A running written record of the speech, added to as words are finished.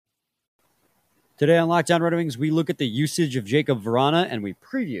Today on Locked On Red Wings, we look at the usage of Jacob Vrana and we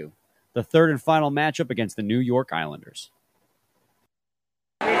preview the third and final matchup against the New York Islanders.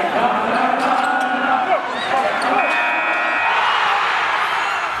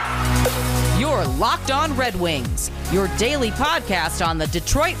 You're Locked On Red Wings, your daily podcast on the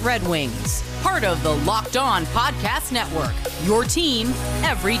Detroit Red Wings, part of the Locked On Podcast Network, your team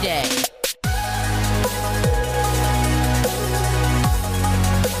every day.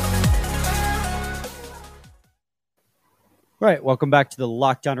 All right, welcome back to the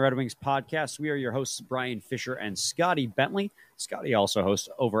Locked On Red Wings podcast. We are your hosts, Brian Fisher and Scotty Bentley. Scotty also hosts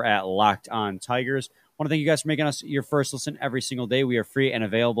over at Locked On Tigers. I want to thank you guys for making us your first listen every single day. We are free and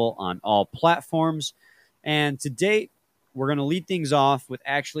available on all platforms. And today, we're going to lead things off with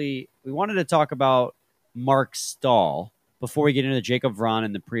we wanted to talk about Marc Staal before we get into Jacob Vrana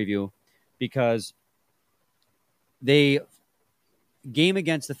in the preview, because they game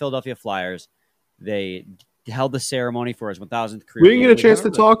against the Philadelphia Flyers, they held the ceremony for his 1000th career. We didn't get a chance to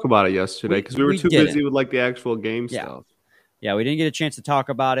talk about it yesterday because we were too busy with the actual game stuff. Yeah, we didn't get a chance to talk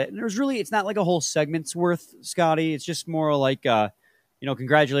about it. And it's not like a whole segment's worth, Scotty. It's just more like,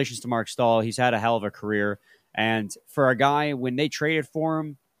 congratulations to Marc Staal. He's had a hell of a career. And for a guy, when they traded for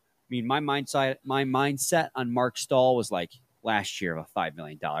him, I mean, my mindset on Marc Staal was like last year of a $5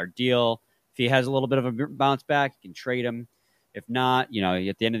 million deal. If he has a little bit of a bounce back, you can trade him. If not,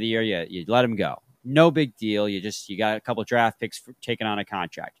 at the end of the year, you let him go. No big deal. You got a couple draft picks for taking on a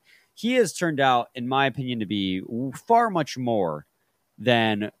contract. He has turned out, in my opinion, to be far much more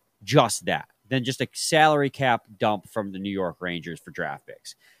than just that, than just a salary cap dump from the New York Rangers for draft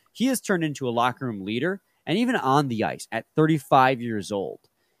picks. He has turned into a locker room leader, and even on the ice at 35 years old,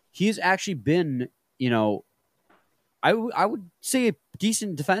 he has actually been, I would say a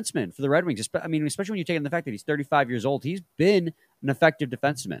decent defenseman for the Red Wings. Especially when you take in the fact that he's 35 years old, he's been an effective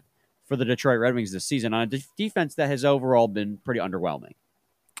defenseman for the Detroit Red Wings this season on a defense that has overall been pretty underwhelming.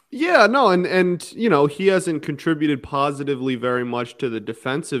 Yeah, no, and he hasn't contributed positively very much to the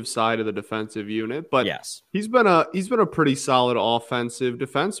defensive side of the defensive unit, but yes, he's been a pretty solid offensive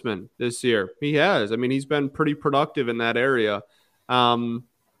defenseman this year. He has. I mean, he's been pretty productive in that area. Yeah,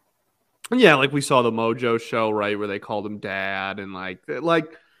 like we saw the Mojo show, right, where they called him dad, and I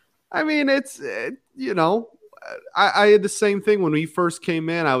had the same thing when he first came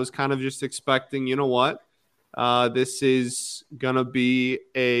in. I was kind of just expecting, this is going to be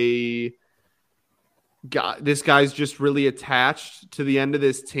a guy. This guy's just really attached to the end of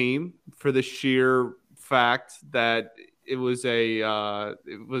this team for the sheer fact that it was a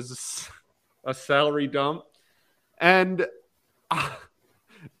salary dump. And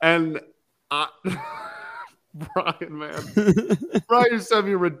Brian, man. Brian sent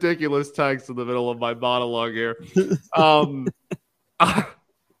me a ridiculous text in the middle of my monologue here.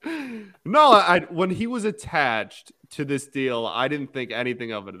 When he was attached to this deal, I didn't think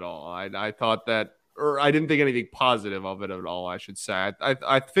anything of it at all. I thought that, or I didn't think anything positive of it at all, I should say.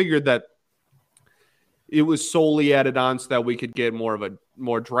 I figured that it was solely added on so that we could get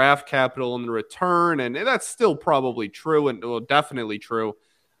more draft capital in the return, and that's still probably true, and definitely true.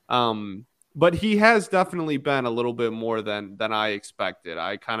 But he has definitely been a little bit more than I expected.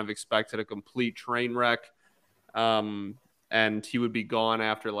 I kind of expected a complete train wreck, and he would be gone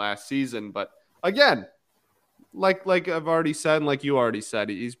after last season. But again, like I've already said, and like you already said,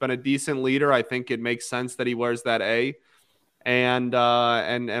 he's been a decent leader. I think it makes sense that he wears that A, and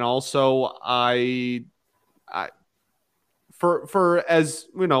also for as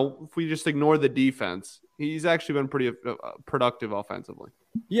if we just ignore the defense, he's actually been pretty productive offensively.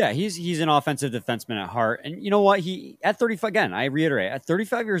 Yeah, he's an offensive defenseman at heart. And you know what? He, at 35, again, I reiterate, at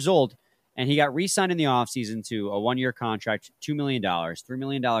 35 years old, and he got re-signed in the offseason to a one-year contract, $2 million, $3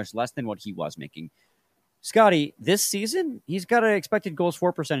 million less than what he was making. Scotty, this season, he's got an expected goals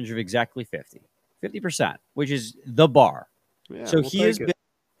for percentage of exactly 50%, which is the bar. Yeah, so he has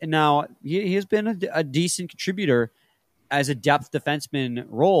been a decent contributor as a depth defenseman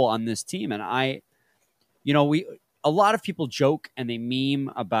role on this team. And a lot of people joke and they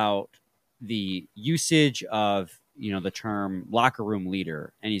meme about the usage of, the term locker room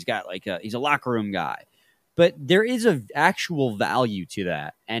leader. And he's got he's a locker room guy. But there is an actual value to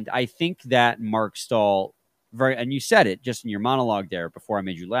that. And I think that Marc Staal, and you said it just in your monologue there before I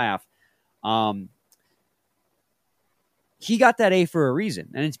made you laugh, he got that A for a reason.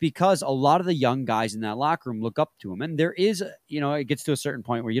 And it's because a lot of the young guys in that locker room look up to him. And there is, it gets to a certain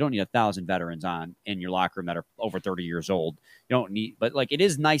point where you don't need 1,000 veterans in your locker room that are over 30 years old. You don't need, but it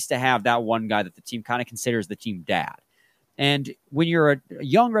is nice to have that one guy that the team kind of considers the team dad. And when you're a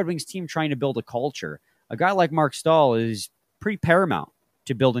young Red Wings team trying to build a culture, a guy like Marc Staal is pretty paramount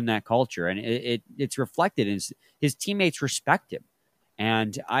to building that culture, and it's reflected in his teammates respect him.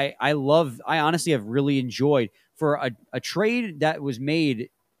 And I honestly have really enjoyed for a trade that was made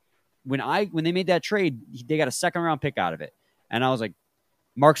when they made that trade, they got a second round pick out of it. And I was like,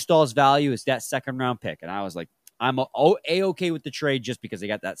 Mark Stahl's value is that second round pick. And I was like, I'm A-okay with the trade just because they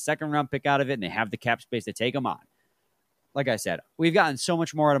got that second round pick out of it and they have the cap space to take him on. Like I said, we've gotten so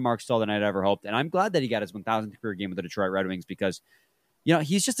much more out of Mark Stahl than I'd ever hoped. And I'm glad that he got his 1,000th career game with the Detroit Red Wings because,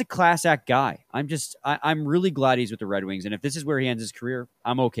 he's just a class act guy. I'm really glad he's with the Red Wings. And if this is where he ends his career,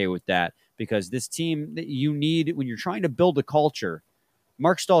 I'm okay with that because this team that you need when you're trying to build a culture,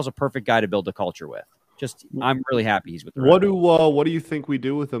 Mark Stahl is a perfect guy to build a culture with. I'm really happy he's with the Red Wings. What do you think we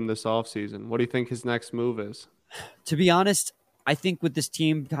do with him this offseason? What do you think his next move is? To be honest, I think with this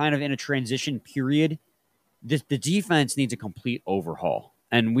team kind of in a transition period, the defense needs a complete overhaul.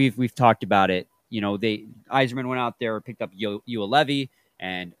 And we've talked about it. Yzerman went out there, picked up Juolevi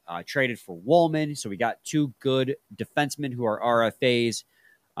and traded for Wollman. So we got two good defensemen who are RFAs.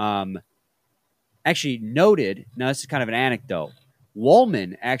 Actually noted, now this is kind of an anecdote,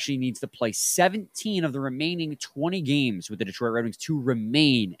 Wollman actually needs to play 17 of the remaining 20 games with the Detroit Red Wings to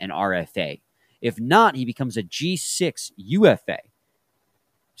remain an RFA. If not, he becomes a G6 UFA.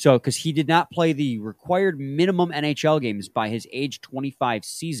 So, because he did not play the required minimum NHL games by his age 25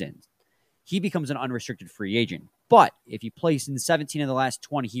 season, he becomes an unrestricted free agent. But if he plays in 17 of the last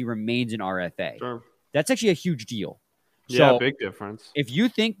 20, he remains an RFA. Sure. That's actually a huge deal. Yeah, big difference. If you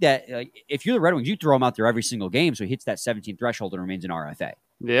think that, if you're the Red Wings, you throw him out there every single game so he hits that 17 threshold and remains an RFA.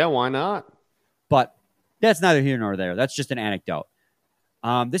 Yeah, why not? But that's neither here nor there. That's just an anecdote.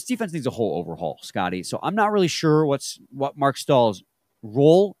 This defense needs a whole overhaul, Scotty. So I'm not really sure what Mark Stahl's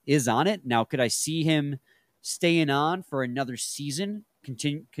role is on it. Now, could I see him staying on for another season,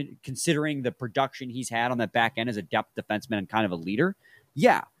 considering the production he's had on that back end as a depth defenseman and kind of a leader?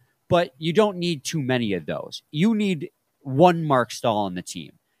 Yeah, but you don't need too many of those. You need one Mark Stahl on the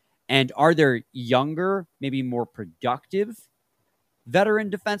team. And are there younger, maybe more productive veteran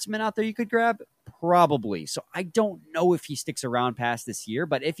defensemen out there you could grab? Probably. So I don't know if he sticks around past this year,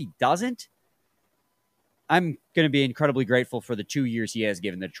 but if he doesn't, I'm going to be incredibly grateful for the 2 years he has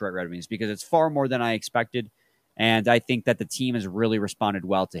given the Detroit Red Wings because it's far more than I expected. And I think that the team has really responded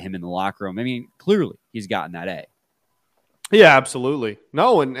well to him in the locker room. I mean, clearly he's gotten that A. Yeah, absolutely.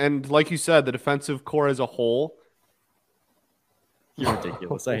 No, and like you said, the defensive core as a whole, you're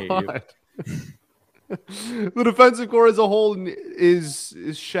ridiculous. I hate you. The defensive core as a whole is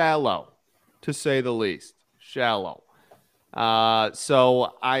shallow, to say the least. Shallow.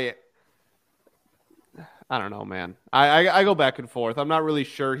 So I don't know, man. I go back and forth. I'm not really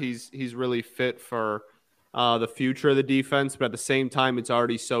sure he's really fit for the future of the defense, but at the same time, it's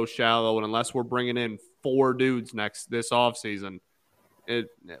already so shallow. And unless we're bringing in 4 dudes this offseason,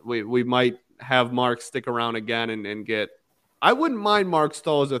 we might have Mark stick around again and get. I wouldn't mind Mark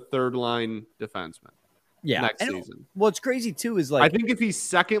Stahl as a third line defenseman. Yeah, next season. What's crazy too is like I think if he's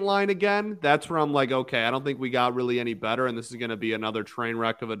second line again, that's where I'm like, okay, I don't think we got really any better, and this is going to be another train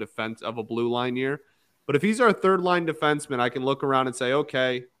wreck of a defense of a blue line year. But if he's our third line defenseman, I can look around and say,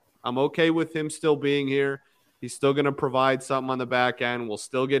 okay, I'm okay with him still being here. He's still going to provide something on the back end. We'll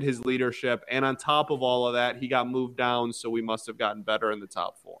still get his leadership, and on top of all of that, he got moved down, so we must have gotten better in the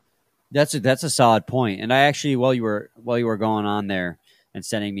top 4. That's a solid point. And I actually, while you were going on there and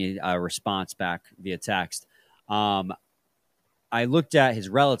sending me a response back via text, I looked at his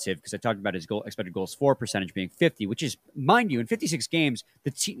relative because I talked about his expected goals for percentage being 50, which is, mind you, in 56 games,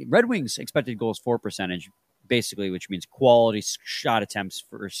 the Red Wings expected goals for percentage, basically, which means quality shot attempts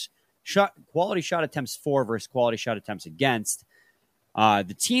versus quality shot attempts for versus quality shot attempts against.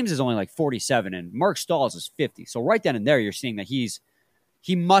 The team's is only like 47, and Mark Stahl's is 50. So right then and there, you're seeing that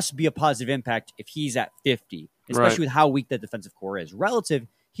he must be a positive impact if he's at 50, especially with how weak that defensive core is. Relative,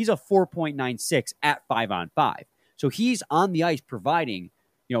 he's a 4.96 at 5-on-5. So he's on the ice providing,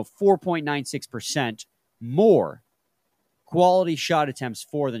 4.96% more quality shot attempts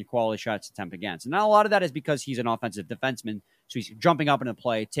for than quality shots attempt against. And now a lot of that is because he's an offensive defenseman. So he's jumping up into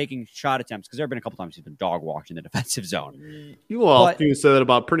play, taking shot attempts, because there have been a couple times he's been dog walked in the defensive zone. You say that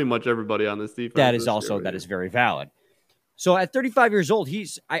about pretty much everybody on this defense. That is very valid. So at 35 years old,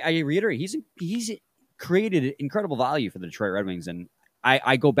 I reiterate, he's created incredible value for the Detroit Red Wings. And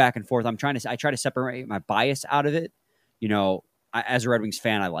I go back and forth. I try to separate my bias out of it. As a Red Wings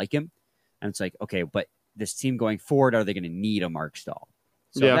fan, I like him. And it's like, okay, but this team going forward, are they going to need a Mark Stahl?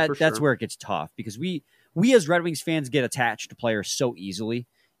 So that's where it gets tough because we as Red Wings fans get attached to players so easily,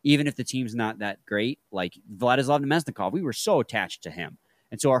 even if the team's not that great. Like Vladislav Namestnikov, we were so attached to him.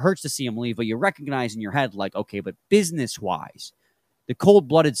 And so it hurts to see him leave, but you recognize in your head, like, okay, but business-wise, the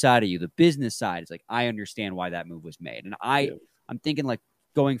cold-blooded side of you, the business side, is like, I understand why that move was made. And I'm thinking, like,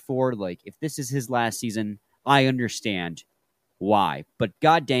 going forward, like, if this is his last season, I understand why. But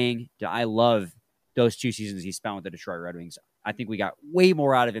god dang, I love those 2 seasons he spent with the Detroit Red Wings. I think we got way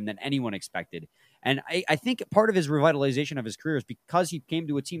more out of him than anyone expected. And I think part of his revitalization of his career is because he came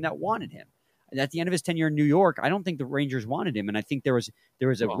to a team that wanted him. And at the end of his tenure in New York, I don't think the Rangers wanted him. And I think there was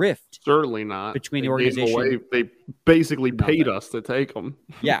a rift. Certainly not. Between the organization. They basically paid us to take him.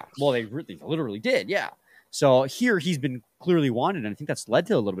 Yeah. Well, they literally did. Yeah. So here he's been clearly wanted. And I think that's led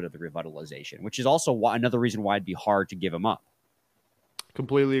to a little bit of the revitalization, which is also another reason why it'd be hard to give him up.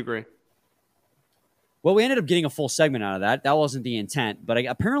 Completely agree. Well, we ended up getting a full segment out of that. That wasn't the intent. But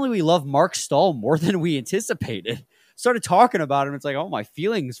apparently we love Marc Staal more than we anticipated. Started talking about him. It's like, oh, my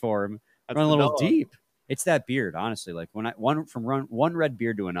feelings for him run a little deep. It's that beard, honestly. Like when one red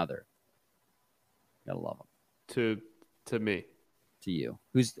beard to another. Gotta love him. To me. To you.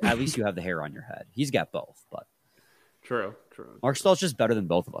 Who's at least you have the hair on your head. He's got both, but True. Marc Staal's just better than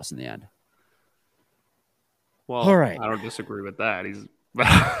both of us in the end. Well, all right. I don't disagree with that. He's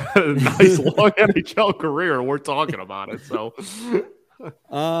nice long NHL career. We're talking about it. So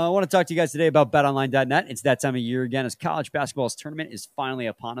I want to talk to you guys today about betonline.net. It's that time of year again as college basketball's tournament is finally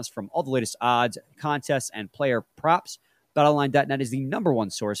upon us. From all the latest odds, contests, and player props, betonline.net is the number one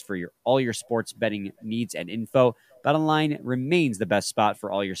source for all your sports betting needs and info. BetOnline remains the best spot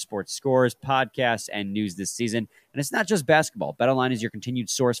for all your sports scores, podcasts, and news this season. And it's not just basketball. BetOnline is your continued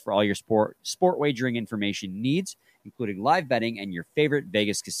source for all your sport wagering information needs, including live betting and your favorite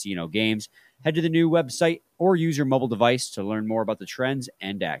Vegas casino games. Head to the new website or use your mobile device to learn more about the trends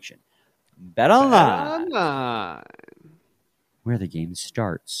and action. BetOnline, where the game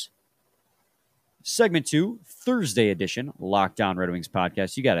starts. Segment 2, Thursday edition, Lockdown Red Wings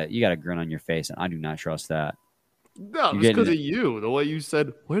podcast. You got a grin on your face, and I do not trust that. No, it's because of you. The way you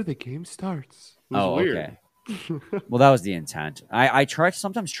said where the game starts. It was weird. Okay. Well, that was the intent. I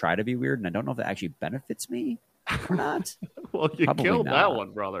sometimes try to be weird, and I don't know if that actually benefits me or not. Well, you Probably killed not. that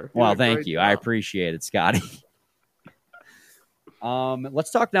one, brother. Well, thank you. I appreciate it, Scotty.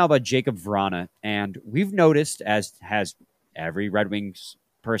 Let's talk now about Jakub Vrana. And we've noticed, as has every Red Wings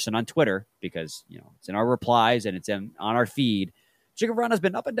person on Twitter, because it's in our replies and it's on our feed, Jakub Vrana has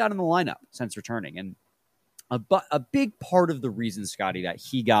been up and down in the lineup since returning. And a big part of the reason, Scotty, that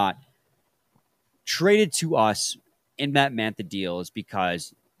he got traded to us in that Mantha deal is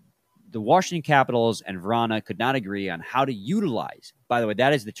because the Washington Capitals and Vrana could not agree on how to utilize. By the way,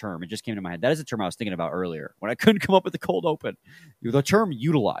 that is the term. It just came to my head. That is the term I was thinking about earlier when I couldn't come up with the cold open. The term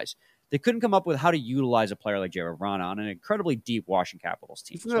utilize. They couldn't come up with how to utilize a player like Jakub Vrana on an incredibly deep Washington Capitals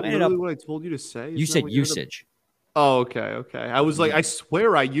team. Isn't that literally what I told you to say? You said usage. Oh, okay. I was like, I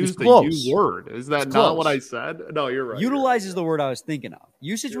swear I used the U word. Is that not what I said? No, you're right. Utilize is the word I was thinking of.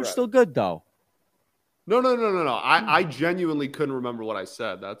 Usage was still good, though. No. I genuinely couldn't remember what I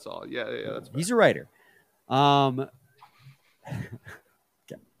said. That's all. Yeah, that's fair. He's a writer. Okay.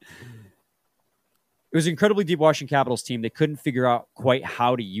 It was an incredibly deep Washington Capitals team. They couldn't figure out quite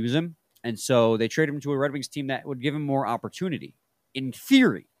how to use him, and so they traded him to a Red Wings team that would give him more opportunity. In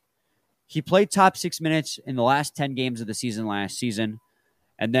theory, he played top 6 minutes in the last 10 games of the season last season,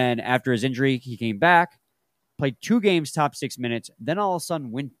 and then after his injury, he came back, played 2 games top 6 minutes, then all of a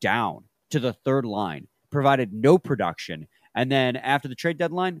sudden went down to the third line, provided no production, and then after the trade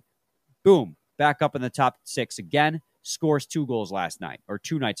deadline, boom, back up in the top 6 again, scores 2 goals last night, or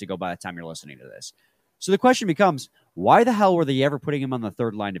 2 nights ago by the time you're listening to this. So the question becomes, why the hell were they ever putting him on the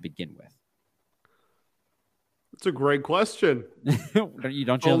third line to begin with? It's a great question.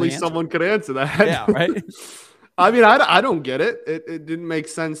 Don't Only someone could answer that. Yeah, right? I mean, I don't get it. It didn't make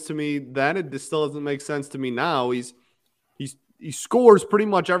sense to me then. It still doesn't make sense to me now. He scores pretty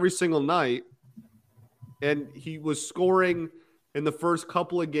much every single night. And he was scoring in the first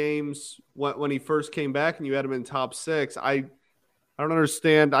couple of games when he first came back and you had him in top 6. I don't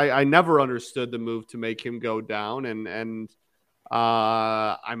understand. I never understood the move to make him go down. And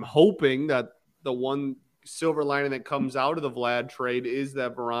I'm hoping that the one silver lining that comes out of the Vlad trade is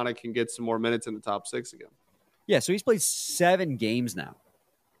that Vrana can get some more minutes in the top 6 again. Yeah, so he's played 7 games now.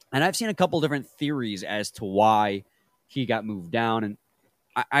 And I've seen a couple different theories as to why he got moved down. And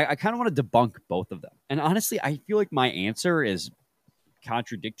I kind of want to debunk both of them. And honestly, I feel like my answer is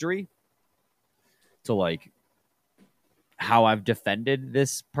contradictory to like how I've defended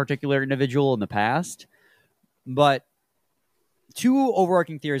this particular individual in the past. But 2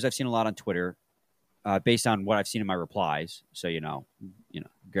 overarching theories I've seen a lot on Twitter based on what I've seen in my replies. So,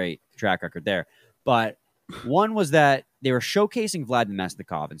 great track record there. But one was that they were showcasing Vlad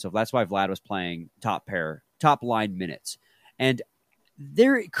Namestnikov. And so that's why Vlad was playing top line minutes. And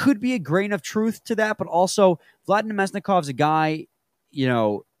there could be a grain of truth to that, but also Vlad Namestnikov's a guy,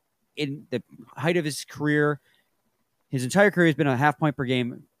 in the height of his career, his entire career has been a half point per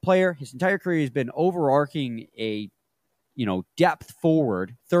game player. His entire career has been overarching a, depth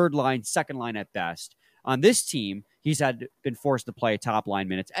forward, third line, second line at best. On this team, he's been forced to play top line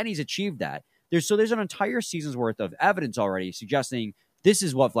minutes, and he's achieved that. There's an entire season's worth of evidence already suggesting this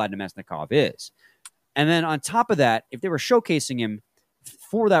is what Vlad Namestnikov is. And then on top of that, if they were showcasing him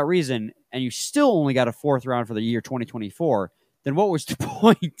for that reason, and you still only got a fourth round for the year 2024, then what was the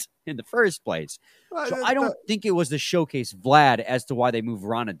point in the first place? So I don't think it was to showcase Vlad as to why they moved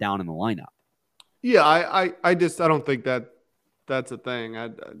Vrana down in the lineup. Yeah, I don't think that's a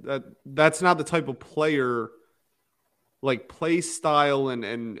thing. That's not the type of player, like play style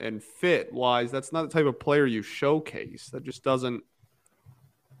and fit wise. That's not the type of player you showcase. That just doesn't.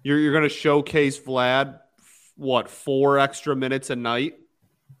 You're going to showcase Vlad, 4 extra minutes a night,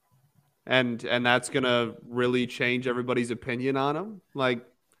 and that's going to really change everybody's opinion on him. Like,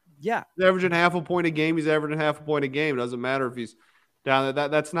 yeah, he's averaging half a point a game. He's averaging half a point a game. It doesn't matter if he's down there.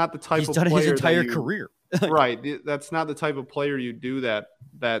 That's not the type of player. He's done his entire career. Right. That's not the type of player you do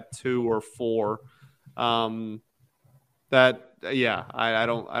that to or for. I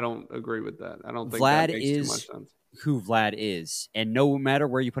don't agree with that. I don't think Vlad that makes is too much sense. Who Vlad is, and no matter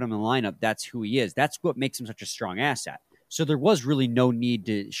where you put him in the lineup, that's who he is. That's what makes him such a strong asset. So there was really no need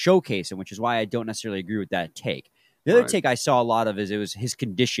to showcase him, which is why I don't necessarily agree with that take. The other take I saw a lot of it was his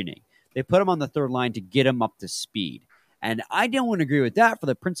conditioning. They put him on the third line to get him up to speed. And I don't agree with that for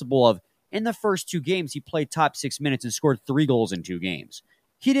the principle of in the first 2 games, he played top 6 minutes and scored 3 goals in 2 games.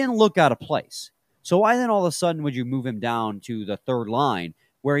 He didn't look out of place. So why then all of a sudden would you move him down to the third line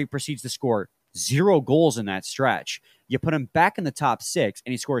where he proceeds to score 0 goals in that stretch? You put him back in the top 6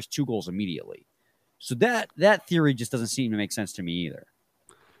 and he scores 2 goals immediately. So that theory just doesn't seem to make sense to me either.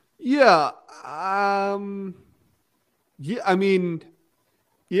 Yeah. I mean,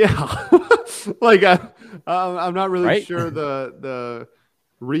 yeah. Like I'm not really sure the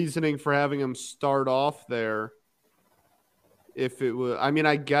reasoning for having him start off there. If it was, I mean,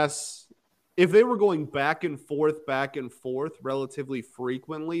 I guess if they were going back and forth relatively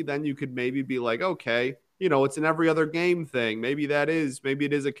frequently, then you could maybe be like, okay, it's an every other game thing. Maybe it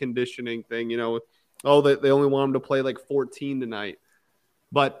is a conditioning thing. They only want him to play like 14 tonight.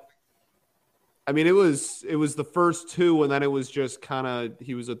 But I mean, it was the first 2, and then it was just kind of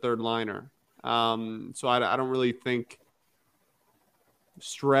he was a third liner. So I don't really think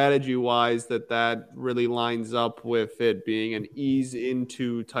strategy wise that really lines up with it being an ease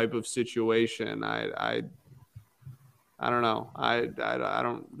into type of situation. I don't know. I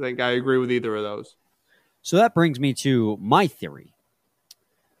don't think I agree with either of those. So that brings me to my theory.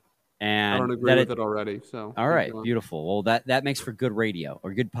 And I don't agree with it already. So all right, beautiful. Well, that makes for good radio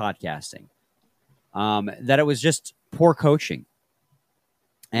or good podcasting. That it was just poor coaching.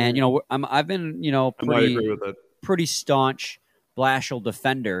 And I've been pretty staunch Blashill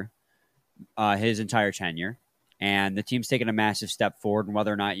defender his entire tenure, and the team's taken a massive step forward. And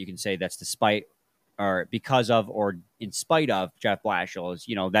whether or not you can say that's despite or because of or in spite of Jeff Blashill is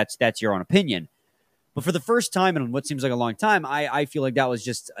that's your own opinion. But for the first time in what seems like a long time, I feel like that was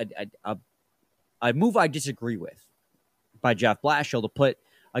just a move I disagree with by Jeff Blashill to put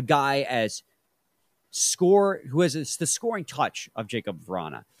a guy as who has the scoring touch of Jakub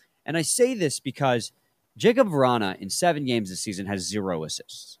Vrana. And I say this because Jakub Vrana in 7 games this season has 0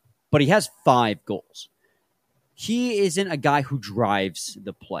 assists, but he has 5 goals. He isn't a guy who drives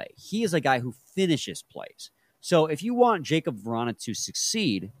the play. He is a guy who finishes plays. So if you want Jakub Vrana to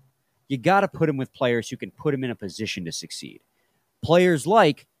succeed, you got to put him with players who can put him in a position to succeed. Players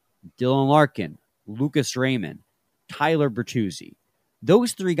like Dylan Larkin, Lucas Raymond, Tyler Bertuzzi.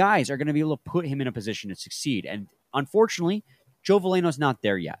 Those 3 guys are going to be able to put him in a position to succeed. And unfortunately, Joe Veleno's not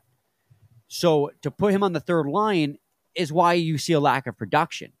there yet. So to put him on the third line is why you see a lack of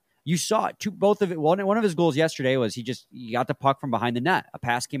production. You saw it. Both of it. One of his goals yesterday was he got the puck from behind the net. A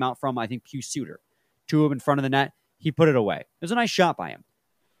pass came out from, I think, Pius Suter. 2 of them in front of the net. He put it away. It was a nice shot by him.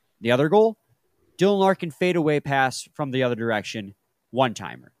 The other goal, Dylan Larkin fadeaway pass from the other direction,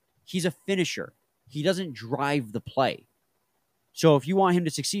 1-timer. He's a finisher. He doesn't drive the play. So if you want him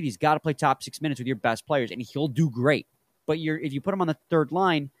to succeed, he's got to play top 6 minutes with your best players, and he'll do great. But if you put him on the third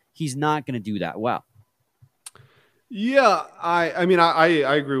line, he's not going to do that well. Yeah, I mean, I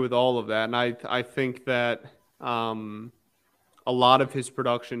agree with all of that, and I think that a lot of his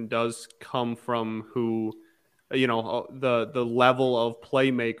production does come from the level of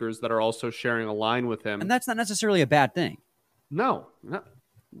playmakers that are also sharing a line with him, and that's not necessarily a bad thing. No,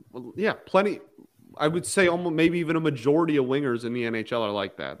 well, yeah, plenty. I would say almost maybe even a majority of wingers in the NHL are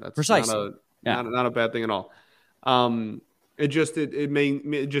like that. That's Precisely. not a bad thing at all. It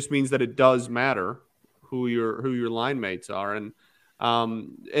just means that it does matter who your line mates are, and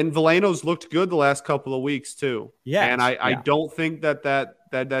Veleno's looked good the last couple of weeks too. Yeah, and I don't think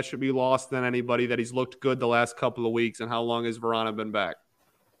that should be lost on anybody that he's looked good the last couple of weeks. And how long has Vrana been back?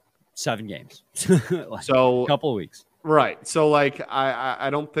 7 games. So a couple of weeks. Right. So, like, I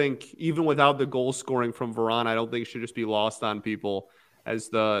don't think, even without the goal scoring from Vrana, I don't think it should just be lost on people as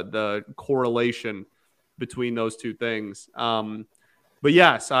the correlation between those two things. But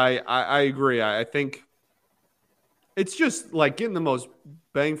yes, I agree. I think it's just like getting the most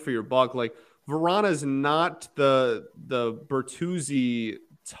bang for your buck. Like, Vrana is not the Bertuzzi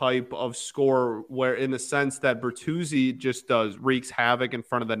type of scorer, where in the sense that Bertuzzi just wreaks havoc in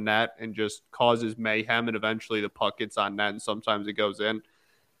front of the net and just causes mayhem, and eventually the puck gets on net and sometimes it goes in.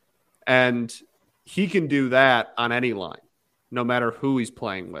 And he can do that on any line, no matter who he's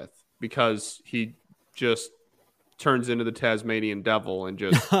playing with, because he just turns into the Tasmanian devil and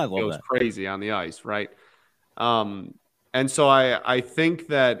just goes crazy on the ice, right? And so I think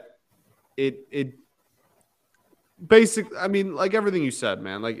that it basically, I mean, like everything you said,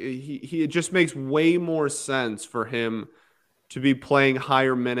 man, like it just makes way more sense for him to be playing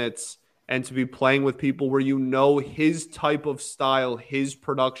higher minutes and to be playing with people where his type of style, his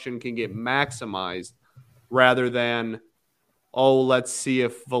production can get maximized, rather than, let's see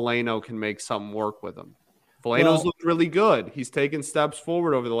if Veleno can make something work with him. Veleno's looked really good. He's taken steps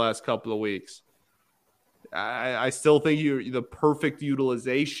forward over the last couple of weeks. I still think the perfect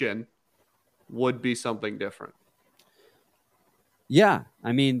utilization would be something different. Yeah,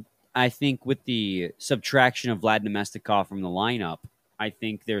 I mean, I think with the subtraction of Vlad Namestnikov from the lineup, I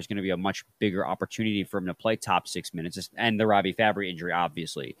think there's going to be a much bigger opportunity for him to play top 6 minutes, and the Robbie Fabry injury,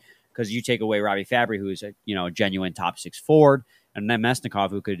 obviously, because you take away Robbie Fabry, who's a genuine top 6 forward, and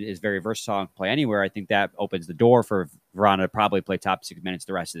Namestnikov, who is very versatile and play anywhere. I think that opens the door for Vrana to probably play top 6 minutes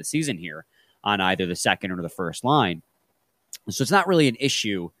the rest of the season here on either the second or the first line. So it's not really an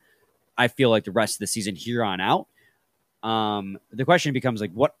issue, I feel like, the rest of the season here on out. The question becomes,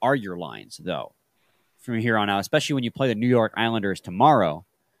 like, what are your lines, though, from here on out, especially when you play the New York Islanders tomorrow,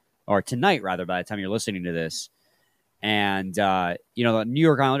 or tonight, rather, by the time you're listening to this. And, the New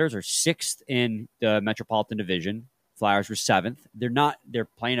York Islanders are 6th in the Metropolitan Division. Flyers were 7th. They're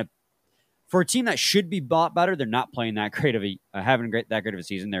playing for a team that should be bought better. They're not playing that great of that great of a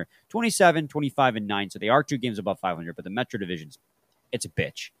season. They're 27, 25, and 9. So they are 2 games above 500, but the Metro Division's, it's a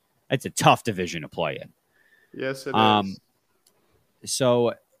bitch. It's a tough division to play in. Yes, it is.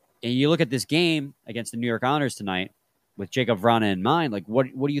 So you look at this game against the New York Islanders tonight with Jacob Vrana in mind. Like, what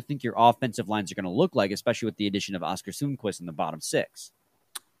do you think your offensive lines are going to look like, especially with the addition of Oscar Sundqvist in the bottom 6?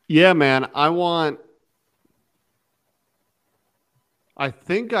 Yeah, man. I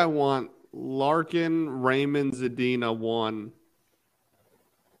think I want Larkin, Raymond, Zadina 1,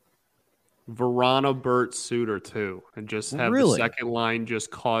 Vrana, Burt, Suter 2, and just have the second line just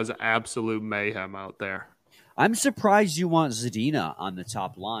cause absolute mayhem out there. I'm surprised you want Zadina on the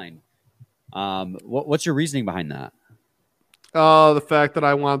top line. What's your reasoning behind that? The fact that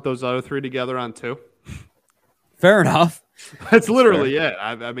I want those other 3 together on 2. Fair enough. That's literally it.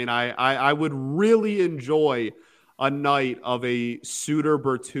 I mean, I would really enjoy a night of a Suter,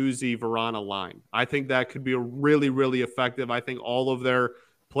 Bertuzzi, Vrana line. I think that could be a really, really effective. I think all of their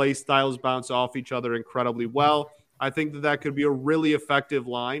play styles bounce off each other incredibly well. I think that could be a really effective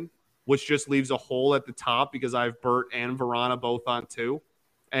line, which just leaves a hole at the top because I have Burt and Vrana both on 2.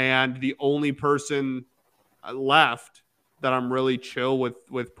 And the only person left that I'm really chill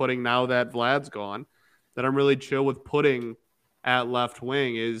with putting, now that Vlad's gone, that I'm really chill with putting at left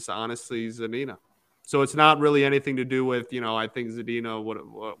wing is honestly Zadina. So it's not really anything to do with, I think Zadina,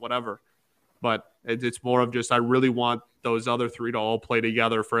 whatever. But it's more of just, I really want those other 3 to all play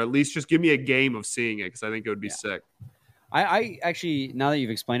together for at least just give me a game of seeing it, because I think it would be sick. I actually, now that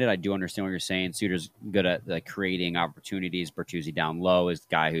you've explained it, I do understand what you're saying. Suter's good at like creating opportunities. Bertuzzi down low is the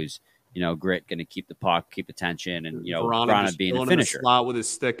guy who's, grit, going to keep the puck, keep the tension, and, Vrana being the finisher. In the slot with his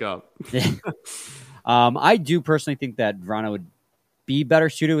stick up. I do personally think that Vrana would be better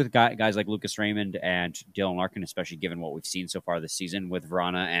suited with guys like Lucas Raymond and Dylan Larkin, especially given what we've seen so far this season with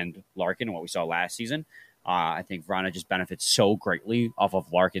Vrana and Larkin and what we saw last season. I think Vrana just benefits so greatly off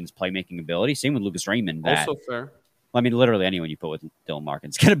of Larkin's playmaking ability. Same with Lucas Raymond. Also fair. I mean, literally anyone you put with Dylan Larkin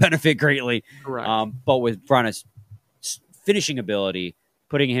is going to benefit greatly. Correct. But with Vrana's finishing ability,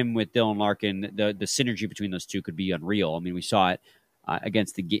 putting him with Dylan Larkin, the synergy between those two could be unreal. I mean, we saw it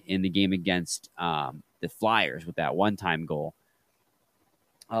in the game against the Flyers with that one-time goal.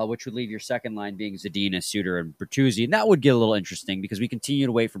 which would leave your second line being Zadina, Suter, and Bertuzzi. And that would get a little interesting because we continue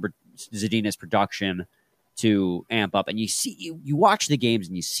to wait for Zadina's production to amp up. And you watch the games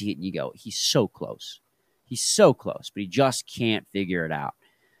and you see it and you go, he's so close. He's so close, but he just can't figure it out.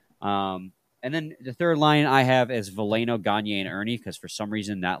 And then the third line I have is Veleno, Gagne, and Ernie because for some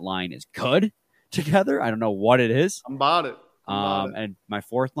reason that line is good together. I don't know what it is. I'm about it. And my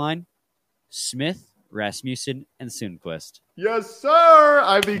fourth line, Smith, Rasmussen, and Sundqvist. Yes, sir.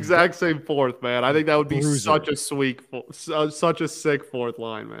 I'm the exact same fourth, man. I think that would be such a sick fourth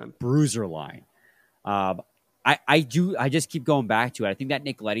line, man. Bruiser line. I just keep going back to it. I think that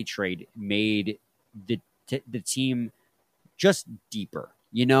Nick Leddy trade made the team just deeper.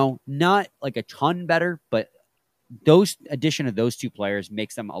 You know, not like a ton better, but addition of those two players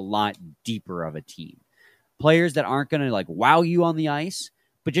makes them a lot deeper of a team. Players that aren't going to like wow you on the ice,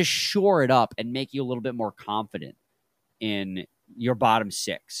 but just shore it up and make you a little bit more confident in your bottom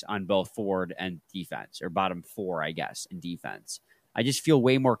six on both forward and defense, or bottom four, I guess, in defense. I just feel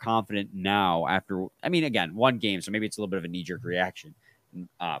way more confident now after, I mean, again, one game, so maybe it's a little bit of a knee-jerk reaction.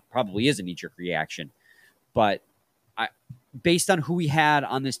 Probably is a knee-jerk reaction. But based on who we had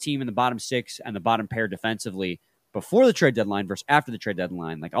on this team in the bottom six and the bottom pair defensively before the trade deadline versus after the trade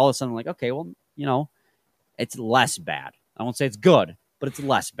deadline, like all of a sudden, like, okay, well, you know, it's less bad. I won't say it's good, but it's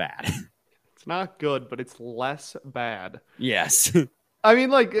less bad. It's not good, but it's less bad. Yes. I mean,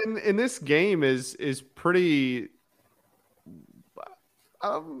 like in this game is pretty.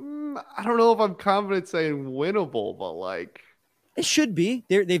 I don't know if I'm confident saying winnable, but like it should be.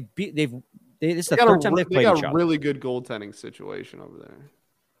 This is the third time they've played each other. They got a really good goaltending situation over there.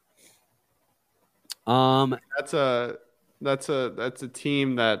 That's a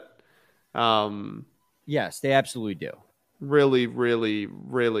team that. Yes, they absolutely do. Really, really,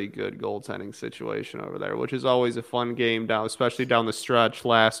 really good goaltending situation over there, which is always a fun game down, especially down the stretch,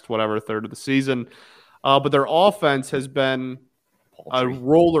 last third of the season. But their offense has been a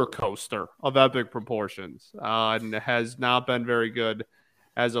roller coaster of epic proportions, and has not been very good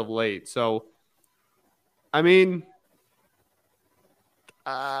as of late. So, I mean,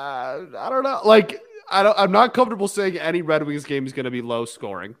 I don't know. Like, I'm not comfortable saying any Red Wings game is going to be low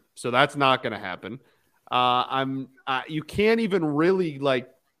scoring, so that's not going to happen. You can't even really like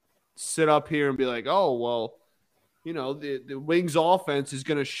sit up here and be like, oh, well, you know, the Wings offense is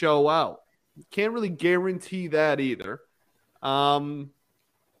going to show out. Can't really guarantee that either. I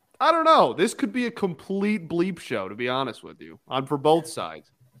don't know. This could be a complete bleep show, to be honest with you, for both sides.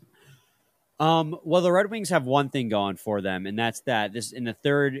 Well, the Red Wings have one thing going for them, and that's that in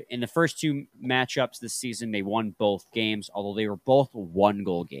the first two matchups this season, they won both games, although they were both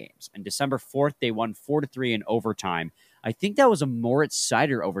 1-goal games. And December 4th, they won 4-3 in overtime. I think that was a Moritz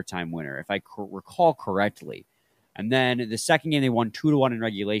Seider overtime winner, if I recall correctly. And then the second game, they won 2-1 in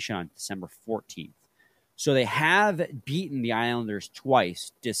regulation on December 14th. So they have beaten the Islanders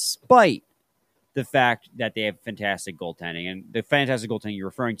twice, despite the fact that they have fantastic goaltending. And the fantastic goaltending you're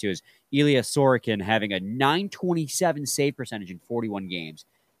referring to is Ilya Sorokin having a .927 save percentage in 41 games.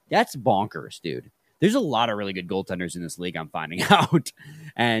 That's bonkers, dude. There's a lot of really good goaltenders in this league, I'm finding out.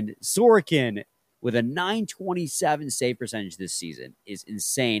 And Sorokin with a .927 save percentage this season is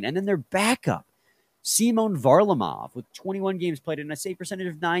insane. And then their backup, Simon Varlamov, with 21 games played and a save percentage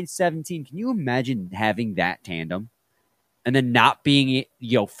of .917. Can you imagine having that tandem? And then not being,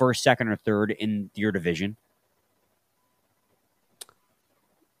 first, second, or third in your division?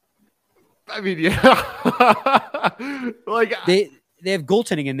 I mean, yeah. Like they have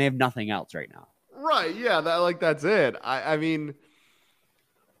goaltending and they have nothing else right now. Right, yeah, that's it. I mean,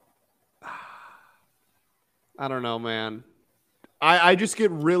 I don't know, man. I just get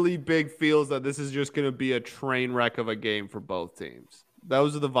really big feels that this is just going to be a train wreck of a game for both teams.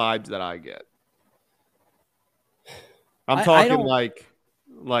 Those are the vibes that I get. I'm talking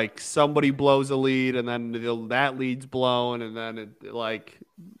like somebody blows a lead and then that lead's blown and then it, like,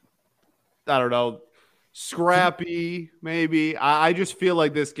 I don't know, scrappy maybe. I just feel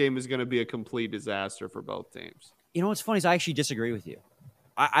like this game is going to be a complete disaster for both teams. You know what's funny is I actually disagree with you.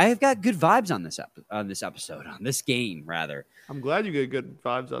 I've got good vibes on this game rather. I'm glad you get good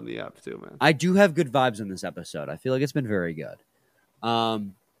vibes on the app too, man. I do have good vibes on this episode. I feel like it's been very good.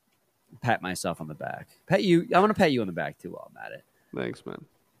 Pat myself on the back. Pet you. I want to pat you on the back too while I'm at it. Thanks, man.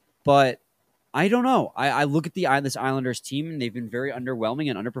 But I don't know. I look at this Islanders team, and they've been very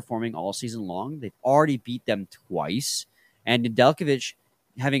underwhelming and underperforming all season long. They've already beat them twice. And Nedeljkovic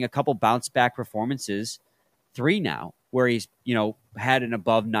having a couple bounce-back performances, 3 now, where he's had an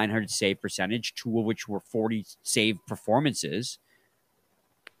above 900 save percentage, 2 of which were 40 save performances.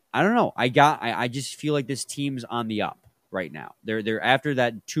 I don't know. I just feel like this team's on the up. right now. They're after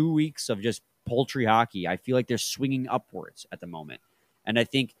that 2 weeks of just poultry hockey. I feel like they're swinging upwards at the moment, and I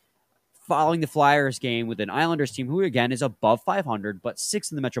think following the Flyers game with an Islanders team who again is above 500 but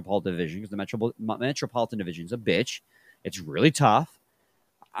sixth in the Metropolitan Division, because the Metropolitan Division is a bitch. It's really tough.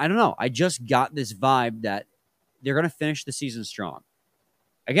 I don't know. I just got this vibe that they're going to finish the season strong.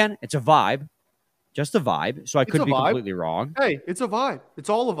 Again, it's a vibe. Just a vibe. So I could be completely wrong. Hey, it's a vibe. It's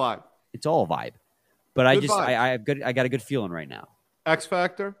all a vibe. It's all a vibe. But I got a good feeling right now. X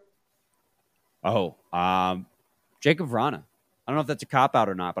Factor? Oh, Jacob Vrana. I don't know if that's a cop-out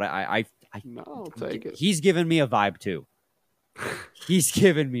or not, but I'll take it. He's giving me a vibe, too. He's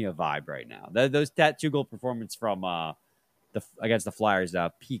giving me a vibe right now. That 2-goal performance from against the Flyers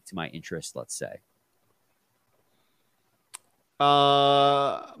piqued my interest, let's say.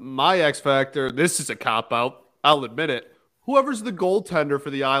 My X Factor, this is a cop-out. I'll admit it. Whoever's the goaltender for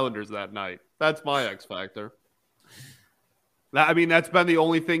the Islanders that night. That's my X Factor. I mean, that's been the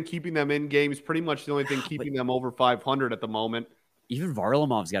only thing keeping them in games, pretty much the only thing keeping them over 500 at the moment. Even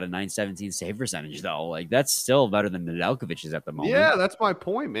Varlamov's got a .917 save percentage, though. Like, that's still better than Nedeljkovic's at the moment. Yeah, that's my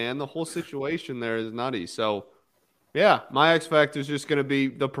point, man. The whole situation there is nutty. So, yeah, my X Factor is just going to be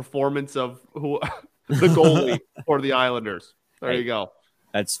the performance of the goalie for the Islanders. There you go.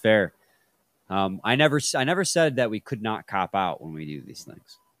 That's fair. I never said that we could not cop out when we do these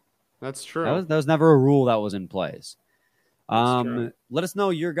things. That's true. That was never a rule that was in place. Let us know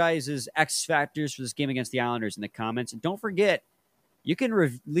your guys' X factors for this game against the Islanders in the comments. And don't forget, you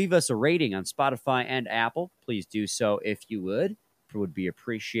can leave us a rating on Spotify and Apple. Please do so if you would. It would be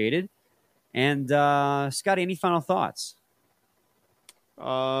appreciated. And Scotty, any final thoughts?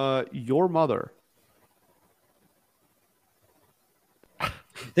 Your mother.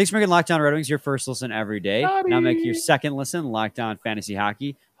 Thanks for making Locked On Red Wings your first listen every day. Daddy. Now make your second listen Locked On Fantasy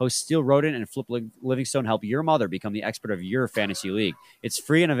Hockey. Hosts Steel Rodent and Flip Livingstone help your mother become the expert of your fantasy league. It's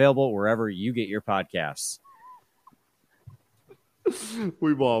free and available wherever you get your podcasts.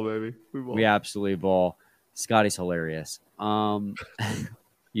 We ball, baby. We absolutely ball. Scotty's hilarious.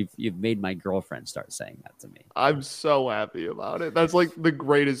 You've made my girlfriend start saying that to me. I'm so happy about it. That's like the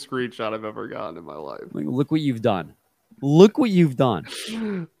greatest screenshot I've ever gotten in my life. Like, look what you've done. Look what you've done.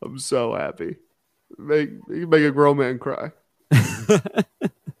 I'm so happy. You make a grown man cry.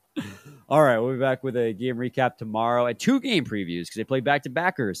 All right, we'll be back with a game recap tomorrow and 2 game previews because they play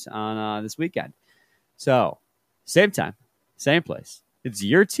back-to-backers on this weekend. So, same time, same place. It's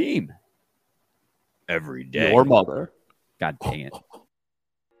your team every day. Your mother. God dang it.